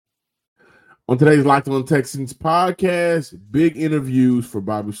On today's Locked On Texans podcast, big interviews for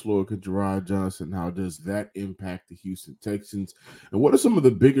Bobby Slowik and Jerrod Johnson. How does that impact the Houston Texans? And what are some of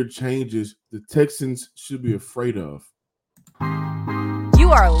the bigger changes the Texans should be afraid of?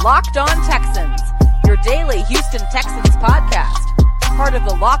 You are Locked On Texans, your daily Houston Texans podcast. Part of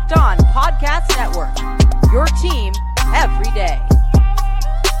the Locked On Podcast Network, your team every day.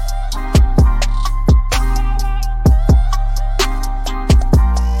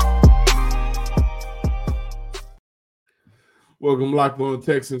 Welcome, Locked On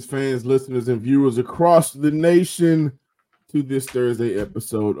Texans fans, listeners, and viewers across the nation to this Thursday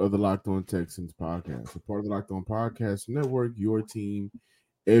episode of the Locked On Texans podcast. A part of the Locked On Podcast Network, your team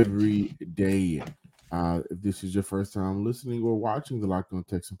every day. If this is your first time listening or watching the Locked On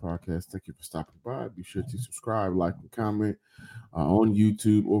Texans podcast, thank you for stopping by. Be sure to subscribe, like, and comment on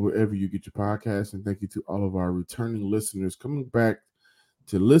YouTube or wherever you get your podcasts. And thank you to all of our returning listeners coming back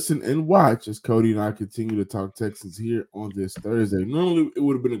to listen and watch as Cody and I continue to talk Texans here on this Thursday. Normally, it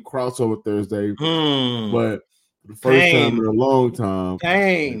would have been a crossover Thursday, but for the first time in a long time.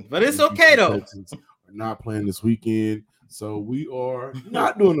 But it's okay, though. Texans are not playing this weekend, so we are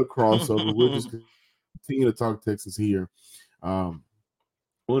not doing a crossover. We're just continue to talk Texans here. On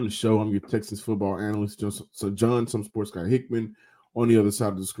the show, I'm your Texans football analyst, John, some sports guy Hickman. On the other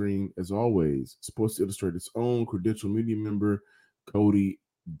side of the screen, as always, Sports Illustrated's own credential media member, Cody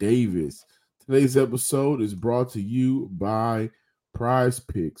Davis. Today's episode is brought to you by Prize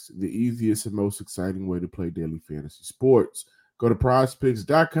Picks, the easiest and most exciting way to play daily fantasy sports. Go to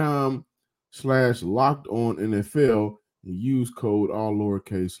prizepicks.com/lockedonnfl and use code all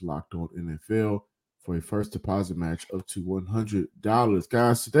lowercase lockedonnfl for a first deposit match up to $100.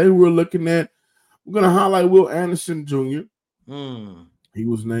 Guys, today we're going to highlight Will Anderson Jr. He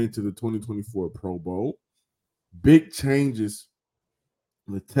was named to the 2024 Pro Bowl. Big changes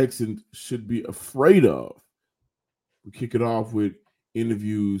the Texans should be afraid of. We kick it off with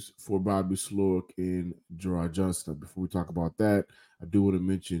interviews for Bobby Slowik and Jerrod Johnson. Before we talk about that, I do want to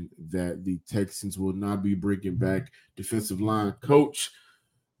mention that the Texans will not be bringing back defensive line coach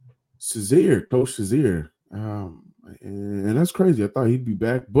Shazier. And that's crazy. I thought he'd be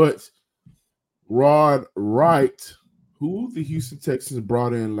back. But Rod Wright, who the Houston Texans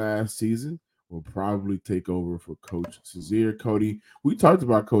brought in last season, will probably take over for Coach Shazier. Cody, we talked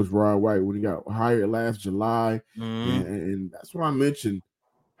about Coach Rod Wright when he got hired last July, and that's what I mentioned,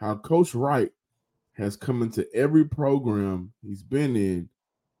 how Coach Wright has come into every program he's been in,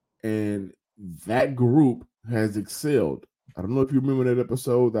 and that group has excelled. I don't know if you remember that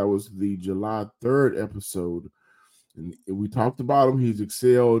episode. That was the July 3rd episode, and we talked about him. He's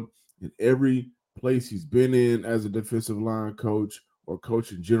excelled in every place he's been in as a defensive line coach or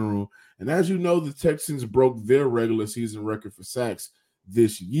coach in general. And as you know, the Texans broke their regular season record for sacks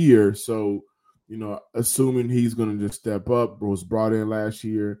this year. So, assuming he's going to just step up, was brought in last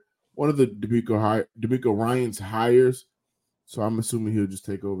year, one of the D'Amico Ryan's hires. So I'm assuming he'll just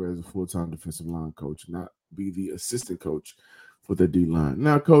take over as a full-time defensive line coach, not be the assistant coach for the D-line.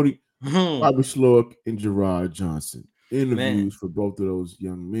 Now, Cody, Bobby Slowik and Jerrod Johnson. Interviews for both of those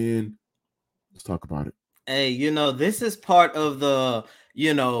young men. Let's talk about it. Hey, this is part of the,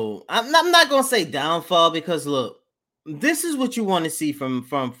 I'm not going to say downfall, because look, this is what you want to see from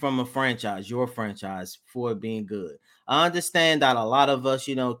a franchise, your franchise, for it being good. I understand that a lot of us,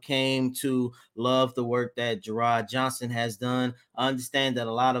 came to love the work that Jerrod Johnson has done. I understand that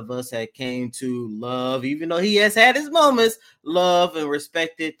a lot of us came to love, even though he has had his moments, love and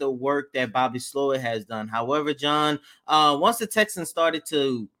respected the work that Bobby Slowik has done. However, John, once the Texans started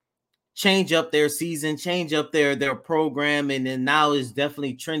to change up their season, change up their program, and then now is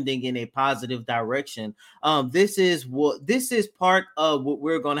definitely trending in a positive direction. This is part of what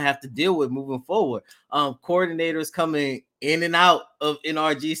we're going to have to deal with moving forward. Coordinators coming in and out of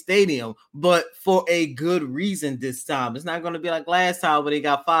NRG Stadium, but for a good reason this time. It's not going to be like last time where they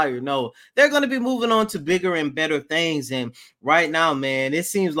got fired. No, they're going to be moving on to bigger and better things. And right now, man, it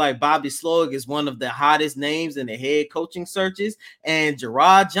seems like Bobby Slowik is one of the hottest names in the head coaching searches, and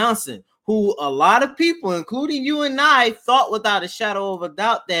Jerrod Johnson, who a lot of people, including you and I, thought without a shadow of a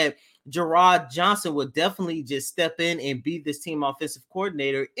doubt that Jerrod Johnson would definitely just step in and be this team offensive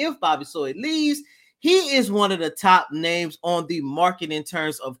coordinator if Bobby Slowik leaves. He is one of the top names on the market in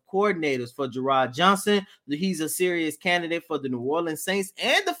terms of coordinators for Jerrod Johnson. He's a serious candidate for the New Orleans Saints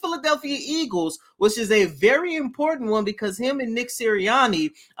and the Philadelphia Eagles, which is a very important one because him and Nick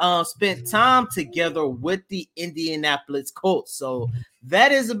Sirianni spent time together with the Indianapolis Colts. So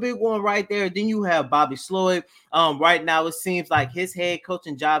That is a big one right there. Then you have Bobby Slowik. Right now it seems like his head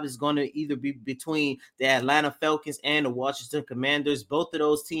coaching job is going to either be between the Atlanta Falcons and the Washington Commanders. Both of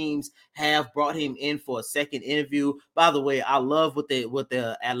those teams have brought him in for a second interview. By the way, I love what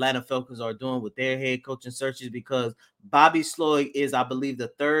the Atlanta Falcons are doing with their head coaching searches, because Bobby Slowik is, I believe, the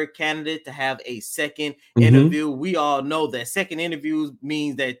third candidate to have a second interview. We all know that second interviews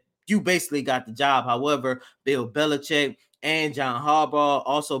means that you basically got the job. However, Bill Belichick and John Harbaugh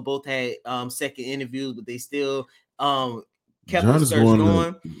also both had second interviews, but they still kept John the search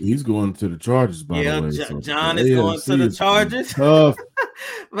going. He's going to the Chargers, by the way. So John is going to the Chargers. Tough.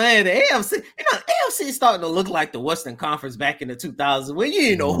 Man, the AFC, AFC is starting to look like the Western Conference back in the 2000s when you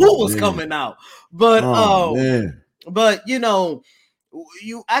didn't know who was coming out. But but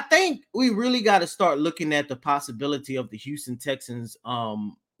I think we really got to start looking at the possibility of the Houston Texans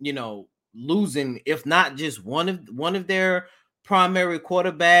losing, if not just one of their primary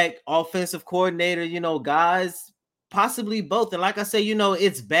quarterback, offensive coordinator, guys, possibly both. And like I say,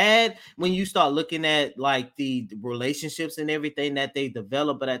 it's bad when you start looking at like the relationships and everything that they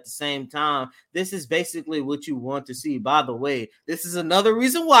develop, but at the same time, this is basically what you want to see. By the way, this is another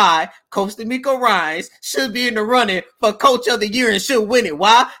reason why Coach DeMeco Ryans should be in the running for Coach of the Year and should win it.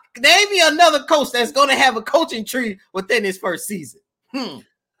 Why? Name me another coach that's going to have a coaching tree within his first season.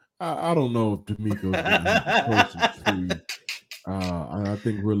 I don't know if DeMeco's going to have a coaching tree. I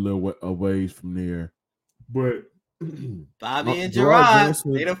think we're a little ways from there, but Bobby and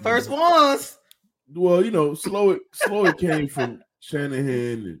Jerrod, they the first ones. Well, Slowik came from Shanahan,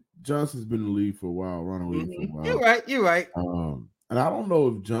 and Johnson's been in the league for a while, for a while. You're right. And I don't know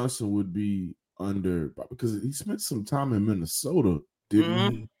if Johnson would be under, because he spent some time in Minnesota,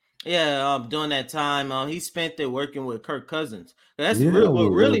 didn't he? Yeah, during that time, he spent there working with Kirk Cousins. That's what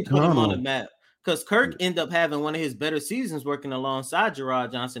really put him on the map. Because Kirk ended up having one of his better seasons working alongside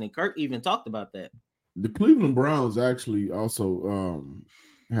Jerrod Johnson, and Kirk even talked about that. The Cleveland Browns actually also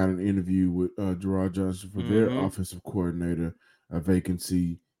had an interview with Jerrod Johnson for their offensive coordinator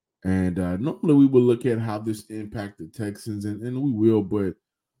vacancy. And normally we will look at how this impacted Texans, and we will, but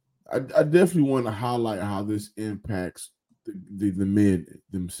I definitely want to highlight how this impacts the men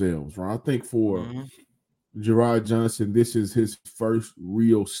themselves, right? I think for Jerrod Johnson, this is his first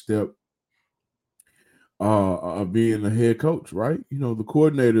real step of being a head coach, right? The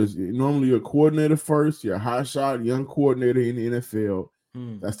coordinators, normally a coordinator first, you're a high shot young coordinator in the NFL.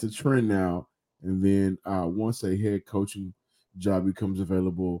 That's the trend now. And then once a head coaching job becomes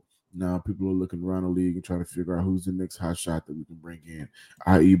available, now people are looking around the league and trying to figure out who's the next high shot that we can bring in,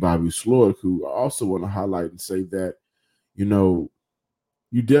 i.e. Bobby Slowik, who I also want to highlight and say that, you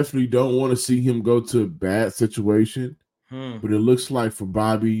definitely don't want to see him go to a bad situation. But it looks like for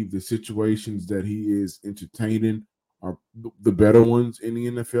Bobby, the situations that he is entertaining are the better ones in the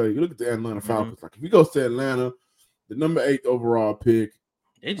NFL. You look at the Atlanta Falcons. Like if he goes to Atlanta, the number 8 overall pick,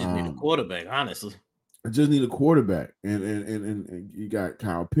 they just need a quarterback, honestly. I just need a quarterback. And you got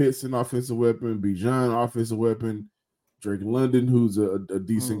Kyle Pitts, an offensive weapon, Bijan, offensive weapon, Drake London, who's a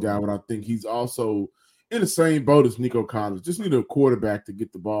decent guy, but I think he's also in the same boat as Nico Collins. Just need a quarterback to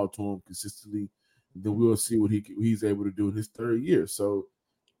get the ball to him consistently. Then we'll see what he's able to do in his third year. So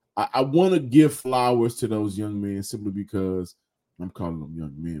I want to give flowers to those young men simply because I'm calling them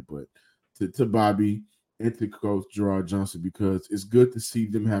young men, but to Bobby and to Coach Jerrod Johnson, because it's good to see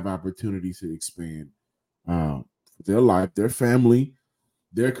them have opportunities to expand their life, their family,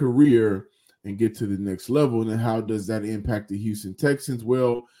 their career, and get to the next level. And how does that impact the Houston Texans?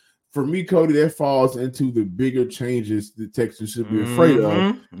 Well, for me, Cody, that falls into the bigger changes the Texans should be afraid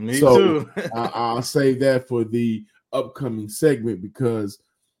of. Me too. I'll save that for the upcoming segment because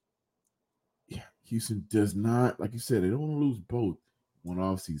Houston does not, like you said, they don't want to lose both one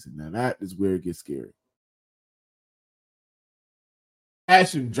offseason. Now, that is where it gets scary.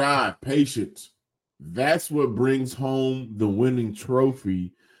 Passion, drive, patience. That's what brings home the winning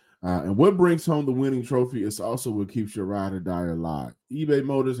trophy. And what brings home the winning trophy is also what keeps your ride or die alive. eBay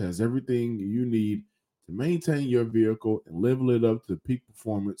Motors has everything you need to maintain your vehicle and level it up to peak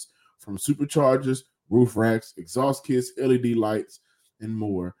performance, from superchargers, roof racks, exhaust kits, LED lights, and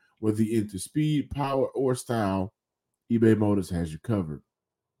more. Whether you're into speed, power, or style, eBay Motors has you covered.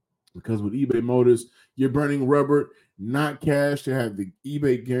 Because with eBay Motors, you're burning rubber, not cash. To have the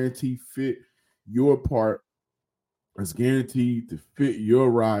eBay guarantee fit your part. It's guaranteed to fit your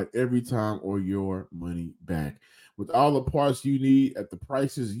ride every time or your money back. With all the parts you need at the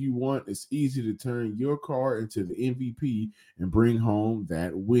prices you want, it's easy to turn your car into the MVP and bring home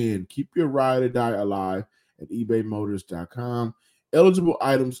that win. Keep your ride or die alive at ebaymotors.com. Eligible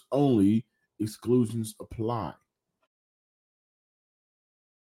items only. Exclusions apply.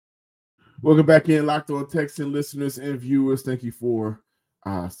 Welcome back in, Locked On Texan listeners and viewers. Thank you for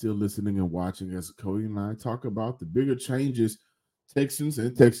still listening and watching as Cody and I talk about the bigger changes Texans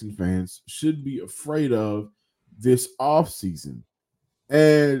and Texan fans should be afraid of this offseason.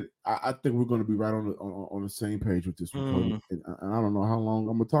 And I think we're going to be right on the same page with this one, Cody. And I don't know how long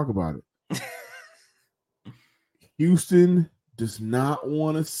I'm going to talk about it. Houston does not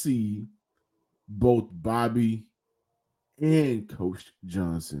want to see both Bobby and Coach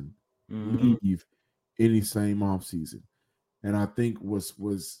Johnson leave any same offseason. And I think what's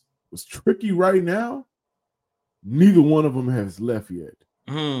tricky right now, neither one of them has left yet.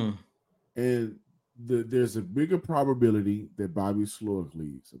 And there's a bigger probability that Bobby Slowik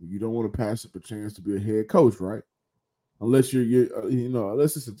leaves. I mean, you don't want to pass up a chance to be a head coach, right? Unless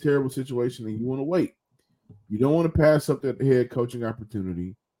unless it's a terrible situation and you want to wait. You don't want to pass up that head coaching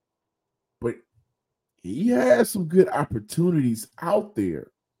opportunity. But he has some good opportunities out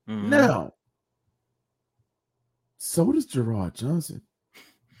there. Now, so does Jerrod Johnson.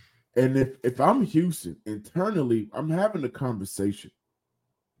 And if I'm Houston, internally, I'm having a conversation.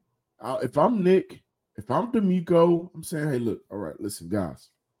 If I'm Nick, if I'm D'Amico, I'm saying, hey, look, all right, listen,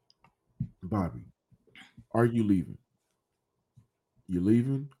 guys. Bobby, are you leaving? You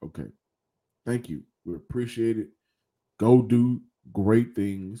leaving? Okay. Thank you. We appreciate it. Go do great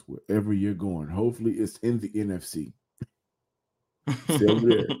things wherever you're going. Hopefully it's in the NFC. Stay over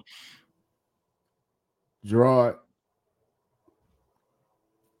there. Jerrod,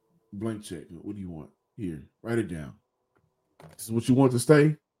 blank check. What do you want? Here, write it down. This is what you want to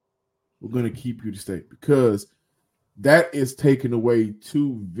stay. We're going to keep you to stay because that is taking away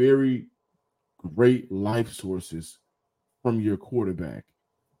two very great life sources from your quarterback.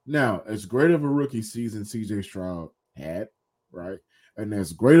 Now, as great of a rookie season CJ Stroud had, right, and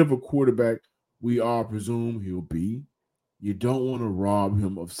as great of a quarterback we all presume he'll be, you don't want to rob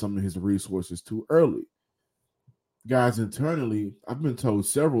him of some of his resources too early. Guys, internally, I've been told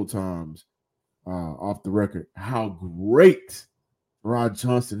several times off the record how great Rod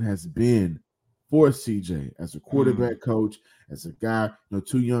Johnson has been for CJ as a quarterback coach, as a guy,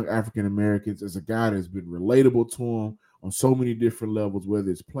 two young African Americans, as a guy that's been relatable to him on so many different levels, whether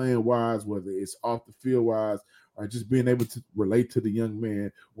it's playing wise, whether it's off the field wise, or just being able to relate to the young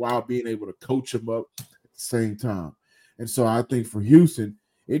man while being able to coach him up at the same time. And so I think for Houston,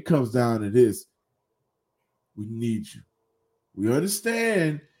 it comes down to this. We need you. We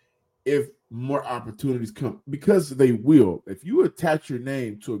understand if more opportunities come, because they will. If you attach your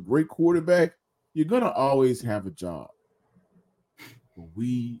name to a great quarterback, you're going to always have a job. But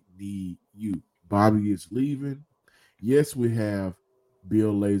we need you. Bobby is leaving. Yes, we have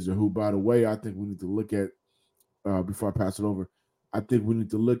Bill Lazor, who, by the way, I think we need to look at, before I pass it over, I think we need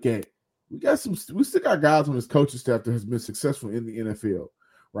to look at, we still got guys on this coaching staff that has been successful in the NFL,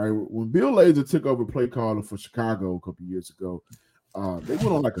 right? When Bill Lazor took over play calling for Chicago a couple years ago, they went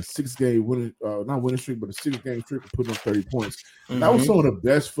on like a 6-game winning, not winning streak, but a 6-game streak and put on 30 points. And that was some of the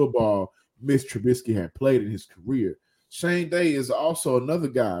best football Mitch Trubisky had played in his career. Shane Day is also another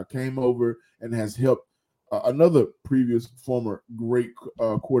guy, came over and has helped another previous former great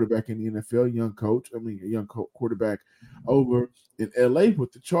quarterback in the NFL, a young quarterback over in LA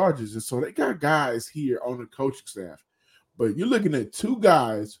with the Chargers. And so they got guys here on the coaching staff. But you're looking at two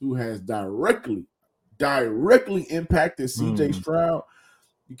guys who has directly impacted CJ Stroud.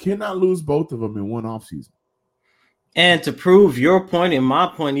 You cannot lose both of them in one offseason. And to prove your point and my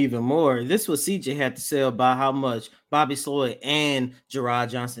point even more, this was CJ had to say about how much Bobby Slowik and Jerrod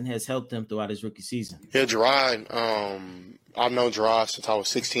Johnson has helped him throughout his rookie season. Yeah, Jerrod, I've known Jerrod since I was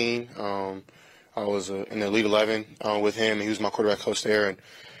 16. I was in the Elite 11 with him, and he was my quarterback coach there. And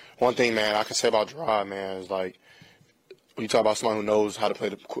one thing, man, I can say about Jerrod, man, is like, when you talk about someone who knows how to play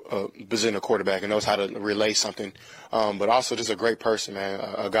the position of quarterback and knows how to relay something, but also just a great person, man,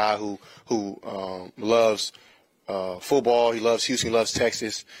 a guy who loves football. He loves Houston. He loves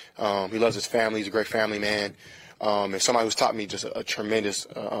Texas. He loves his family. He's a great family man. And somebody who's taught me just a tremendous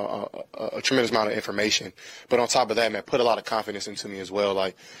amount of information. But on top of that, man, put a lot of confidence into me as well.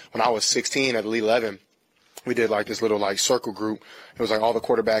 Like when I was 16 at Elite 11, we did like this little like circle group. It was like all the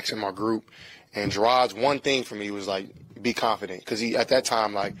quarterbacks in my group. And Jerrod's one thing for me was like, be confident. Because at that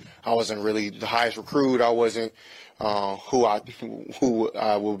time, like I wasn't really the highest recruit. I wasn't who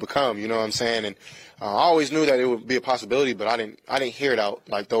I will become, you know what I'm saying? And I always knew that it would be a possibility, but I didn't hear it out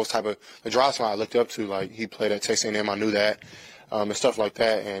like those type of the drives I looked up to, like he played at Texas A&M, I knew that, and stuff like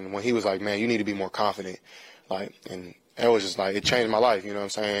that. And when he was like, man, you need to be more confident, like, and it was just like it changed my life, you know what I'm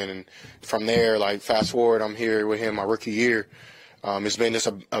saying? And from there, like fast forward, I'm here with him my rookie year. it's been just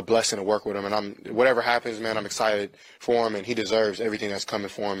a blessing to work with him. And whatever happens, man, I'm excited for him, and he deserves everything that's coming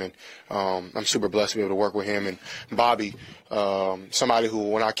for him. And I'm super blessed to be able to work with him. And Bobby, somebody who,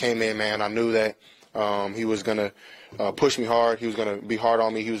 when I came in, man, I knew that he was going to push me hard. He was going to be hard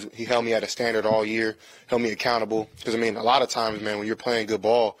on me. He held me at a standard all year, held me accountable. Because, I mean, a lot of times, man, when you're playing good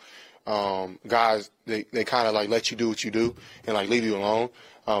ball, guys, they kind of, like, let you do what you do and, like, leave you alone.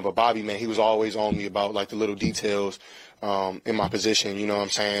 But Bobby, man, he was always on me about, like, the little details in my position, you know what I'm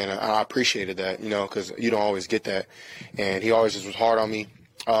saying? And I appreciated that, you know, because you don't always get that. And he always just was hard on me,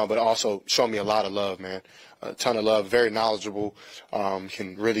 but also showed me a lot of love, man. A ton of love, very knowledgeable,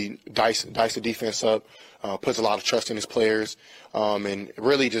 can really dice the defense up, puts a lot of trust in his players, and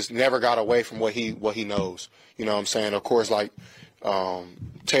really just never got away from what he knows. You know what I'm saying? Of course, like,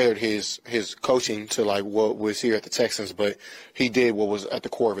 tailored his coaching to, like, what was here at the Texans, but he did what was at the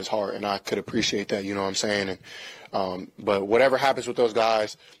core of his heart, and I could appreciate that, you know what I'm saying? And but whatever happens with those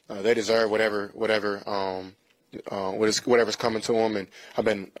guys, they deserve whatever's coming to them, and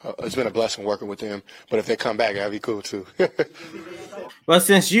it's been a blessing working with them. But if they come back, that'd be cool too. Well,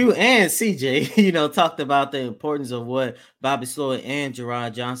 since you and CJ, talked about the importance of what Bobby Slowik and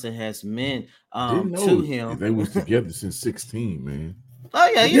Jerrod Johnson has meant to him. They was together since 16, man.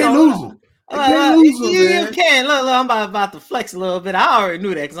 Oh yeah, you can't lose them. You can. Look, I'm about to flex a little bit. I already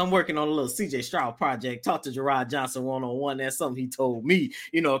knew that because I'm working on a little CJ Stroud project. Talked to Jerrod Johnson one-on-one. That's something he told me,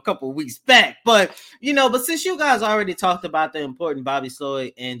 a couple of weeks back. But since you guys already talked about the important Bobby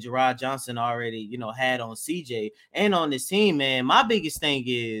Slowik and Jerrod Johnson already, had on CJ and on this team, man, my biggest thing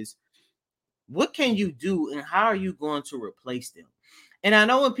is, what can you do and how are you going to replace them? And I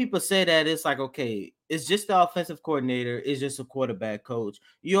know when people say that, it's like, okay, it's just the offensive coordinator, it's just a quarterback coach.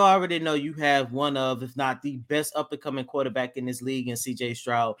 You already know you have one of, if not the best up-and-coming quarterback in this league in CJ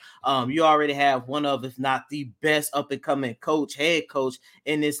Stroud. You already have one of, if not the best up-and-coming head coach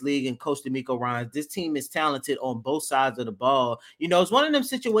in this league in Coach DeMeco Ryans. This team is talented on both sides of the ball. It's one of them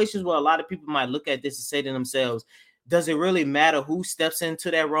situations where a lot of people might look at this and say to themselves, does it really matter who steps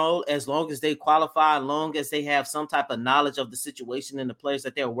into that role as long as they qualify, as long as they have some type of knowledge of the situation and the players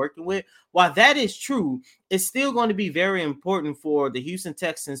that they're working with? While that is true, it's still going to be very important for the Houston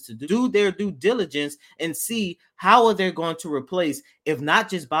Texans to do their due diligence and see how are they going to replace, if not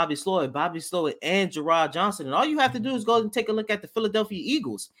just Bobby Slowik and Jerrod Johnson. And all you have to do is go and take a look at the Philadelphia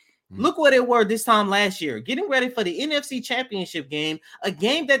Eagles. Look where they were this time last year, getting ready for the NFC Championship game, a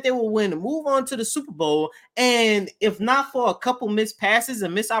game that they will win to move on to the Super Bowl. And if not for a couple missed passes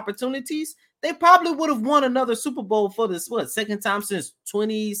and missed opportunities, they probably would have won another Super Bowl for this, second time since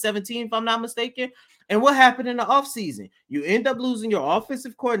 2017, if I'm not mistaken. And what happened in the offseason? You end up losing your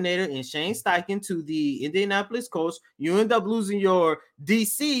offensive coordinator in Shane Steichen to the Indianapolis Colts. You end up losing your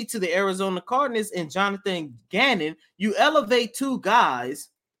DC to the Arizona Cardinals and Jonathan Gannon. You elevate two guys.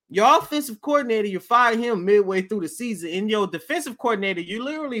 Your offensive coordinator, you fired him midway through the season. And your defensive coordinator, you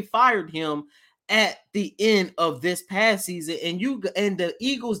literally fired him at the end of this past season. And the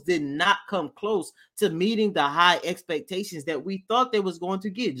Eagles did not come close to meeting the high expectations that we thought they was going to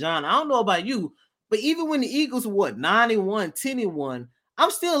get. John, I don't know about you, but even when the Eagles were 9-1, 10-1, I'm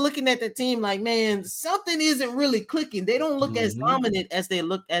still looking at the team like, man, something isn't really clicking. They don't look as dominant as they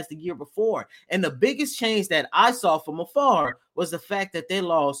looked as the year before. And the biggest change that I saw from afar was the fact that they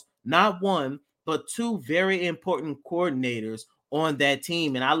lost not one, but two very important coordinators on that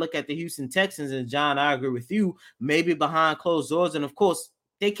team. And I look at the Houston Texans, and John, I agree with you, maybe behind closed doors. And of course,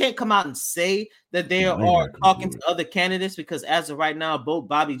 they can't come out and say that they are talking to other candidates, because as of right now, both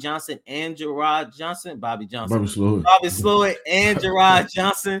Bobby Slowik and Jerrod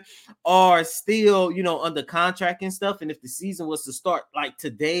Johnson are still, under contract and stuff. And if the season was to start like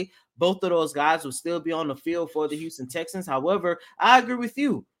today, both of those guys will still be on the field for the Houston Texans. However, I agree with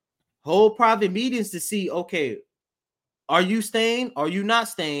you. Hold private meetings to see, okay, are you staying? Are you not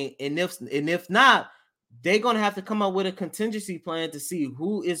staying? And if not, they're going to have to come up with a contingency plan to see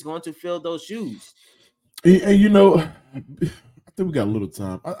who is going to fill those shoes. And I think we got a little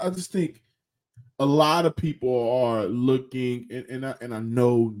time. I just think a lot of people are looking, and I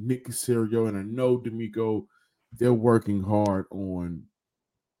know Nick Caserio and I know DeMeco, they're working hard on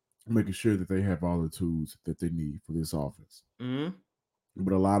making sure that they have all the tools that they need for this offense. Mm-hmm.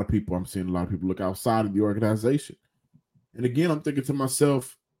 But I'm seeing a lot of people look outside of the organization. And again, I'm thinking to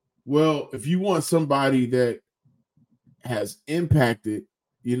myself, well, if you want somebody that has impacted,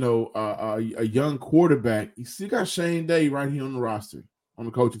 a young quarterback, you still got Shane Day right here on the roster, on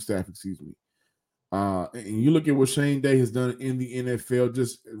the coaching staff, and you look at what Shane Day has done in the NFL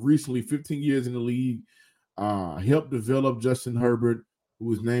just recently, 15 years in the league, helped develop Justin Herbert, who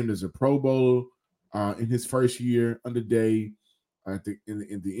was named as a Pro Bowler in his first year under Day. I think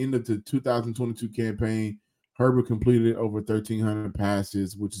in the end of the 2022 campaign, Herbert completed over 1,300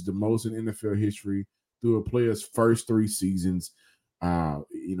 passes, which is the most in NFL history through a player's first 3 seasons.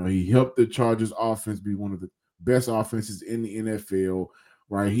 He helped the Chargers offense be one of the best offenses in the NFL,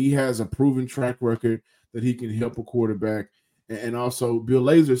 right? He has a proven track record that he can help a quarterback, and also Bill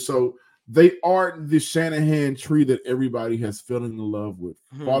Lazor. So they aren't the Shanahan tree that everybody has fallen in love with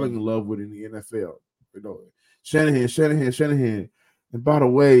in the NFL. Shanahan. And by the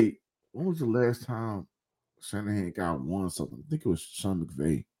way, when was the last time Shanahan got won something? I think it was Sean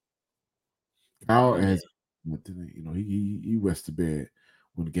McVay. Kyle has, he wets the bed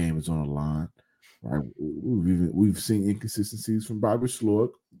when the game is on the line. Right? We've seen inconsistencies from Bobby Slowik,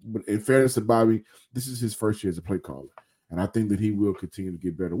 but in fairness to Bobby, this is his first year as a play caller, and I think that he will continue to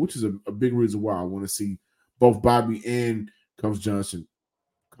get better, which is a big reason why I want to see both Bobby and Coach Johnson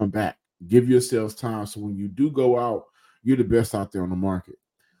come back. Give yourselves time so when you do go out, you're the best out there on the market.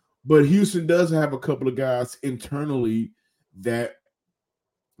 But Houston does have a couple of guys internally that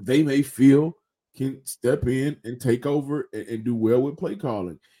they may feel can step in and take over and do well with play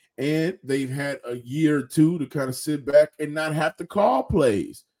calling. And they've had a year or two to kind of sit back and not have to call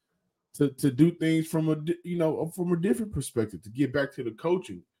plays, to do things from a different perspective, to get back to the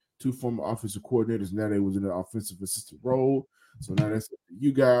coaching. 2 former offensive coordinators, now they was in an offensive assistant role. So now that's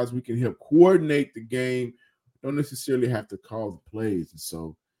you guys. We can help coordinate the game. Don't necessarily have to call the plays. And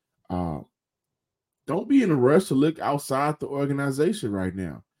so don't be in a rush to look outside the organization right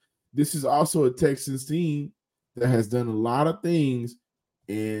now. This is also a Texans team that has done a lot of things,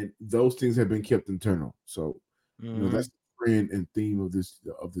 and those things have been kept internal. So, that's the trend and theme of this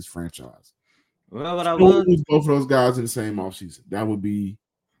franchise. Well, what I would lose both of those guys in the same offseason. That would be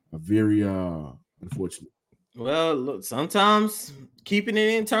a very unfortunate. Well, look, sometimes keeping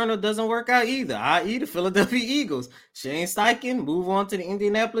it internal doesn't work out either. i.e. the Philadelphia Eagles. Shane Steichen move on to the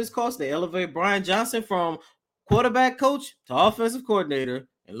Indianapolis Colts. They elevate Brian Johnson from quarterback coach to offensive coordinator,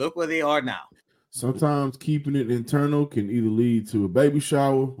 and look where they are now. Sometimes keeping it internal can either lead to a baby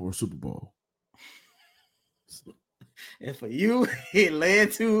shower or a Super Bowl. And for you, it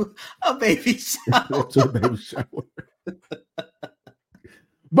led to a baby shower.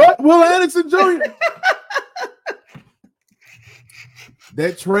 But Will Anderson Jr.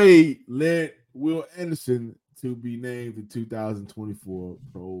 That trade led Will Anderson to be named the 2024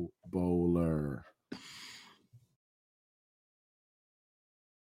 Pro Bowler.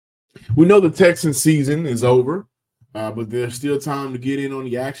 We know the Texans season is over, but there's still time to get in on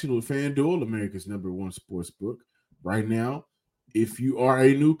the action with FanDuel, America's #1 sports book. Right now, if you are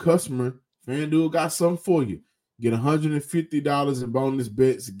a new customer, FanDuel got something for you. Get $150 in bonus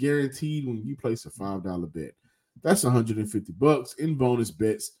bets guaranteed when you place a $5 bet. That's $150 in bonus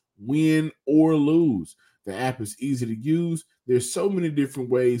bets, win or lose. The app is easy to use. There's so many different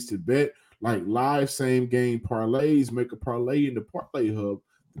ways to bet, like live same-game parlays. Make a parlay in the Parlay Hub,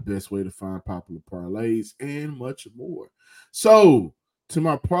 the best way to find popular parlays, and much more. So, to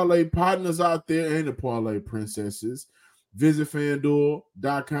my parlay partners out there and the parlay princesses, visit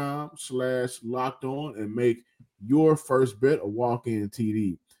FanDuel.com/lockedon and make your first bet a walk-in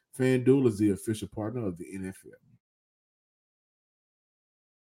TD. FanDuel is the official partner of the NFL.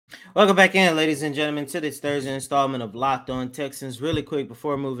 Welcome back in, ladies and gentlemen, to this Thursday installment of Locked On Texans. Really quick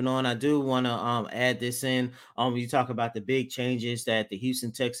before moving on, I do want to add this in. When you talk about the big changes that the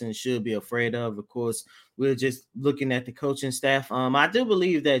Houston Texans should be afraid of. Of course, we're just looking at the coaching staff. I do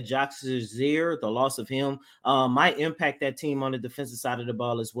believe that Jacques Zier, the loss of him, might impact that team on the defensive side of the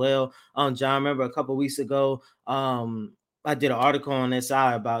ball as well. John, remember a couple weeks ago, I did an article on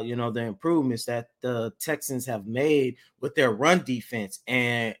SI about, the improvements that the Texans have made with their run defense.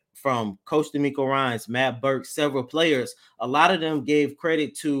 And from Coach D'Amico Ryans, Matt Burke, several players, a lot of them gave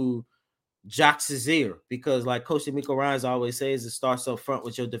credit to Jacques Zier because, like Coach D'Amico Ryans always says, it starts up front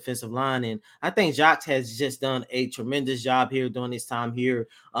with your defensive line. And I think Jacques has just done a tremendous job here during his time here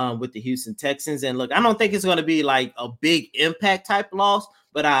with the Houston Texans. And look, I don't think it's going to be like a big impact type loss,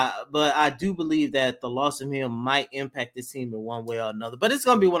 but I do believe that the loss of him might impact this team in one way or another. But it's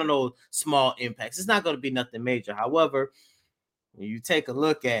going to be one of those small impacts. It's not going to be nothing major. However, when you take a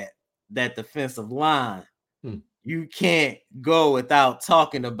look at that defensive line, you can't go without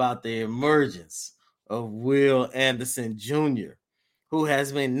talking about the emergence of Will Anderson Jr., who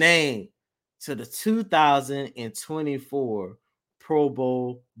has been named to the 2024 Pro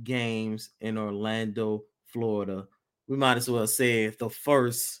Bowl games in Orlando, Florida. We might as well say the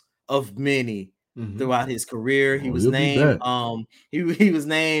first of many throughout his career. He was named he was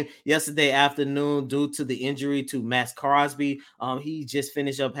named yesterday afternoon due to the injury to Max Crosby. He just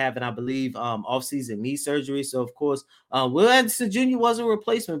finished up having, I believe, offseason knee surgery. So of course, Will Anderson Jr. was a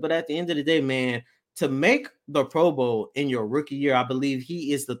replacement, but at the end of the day, man, to make the Pro Bowl in your rookie year, I believe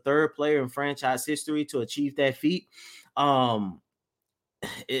he is the third player in franchise history to achieve that feat.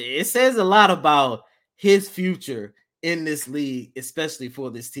 It says a lot about his future in this league, especially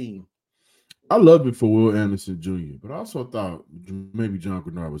for this team. I loved it for Will Anderson Jr., but I also thought maybe John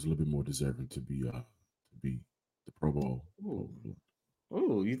Grenard was a little bit more deserving to be the Pro Bowl.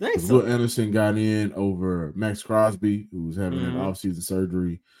 Oh, you think so? Will Anderson got in over Max Crosby, who was having an offseason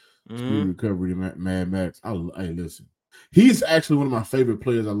surgery, speedy recovery to Mad Max. Hey, listen, he's actually one of my favorite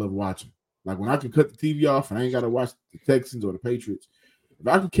players. I love watching. Like when I can cut the TV off and I ain't got to watch the Texans or the Patriots. If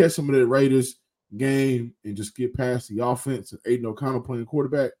I can catch some of that Raiders game and just get past the offense and Aiden O'Connell playing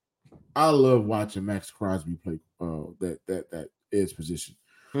quarterback, I love watching Max Crosby play that edge position.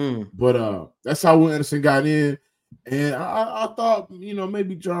 But that's how Will Anderson got in. And I thought,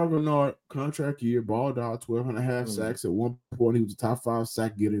 maybe John Grenard, contract year, balled out, 12.5 sacks. At one point, he was a top 5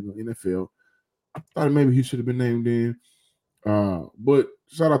 sack getter in the NFL. I thought maybe he should have been named in. But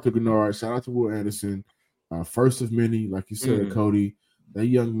shout out to Grenard. Shout out to Will Anderson. First of many, like you said, Cody, that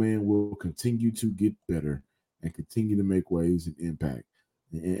young man will continue to get better and continue to make waves and impact.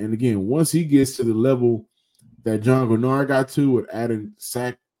 And again, once he gets to the level that John Grenard got to with adding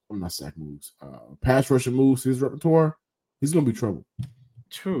pass rushing moves to his repertoire, he's going to be trouble.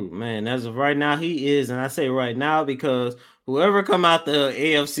 True, man. As of right now, he is. And I say right now because whoever come out the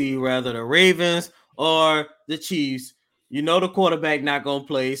AFC, rather the Ravens or the Chiefs, the quarterback not going to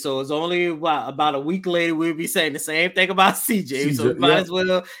play. So it's only about a week later, we'll be saying the same thing about CJ. So might as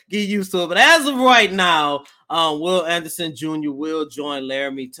well get used to it. But as of right now, Will Anderson Jr. will join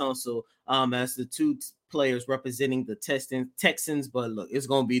Laramie Tunsil as the two players representing the Texans. But look, it's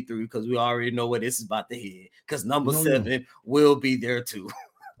going to be 3 because we already know where this is about to head because number 7 will be there too.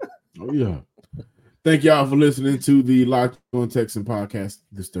 Oh, yeah. Thank y'all for listening to the Locked On Texan podcast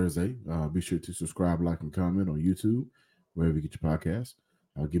this Thursday. Be sure to subscribe, like, and comment on YouTube, wherever you get your podcasts.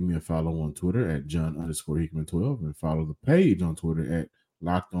 Give me a follow on Twitter at John_Hickman12 and follow the page on Twitter at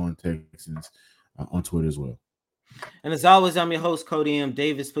Locked On Texans on Twitter as well. And as always, I'm your host, Cody M.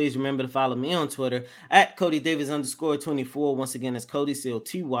 Davis. Please remember to follow me on Twitter at CodyDavis_24. Once again, it's Cody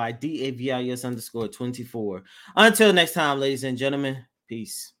COTYDAVIS_24. Until next time, ladies and gentlemen,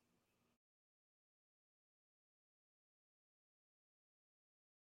 peace.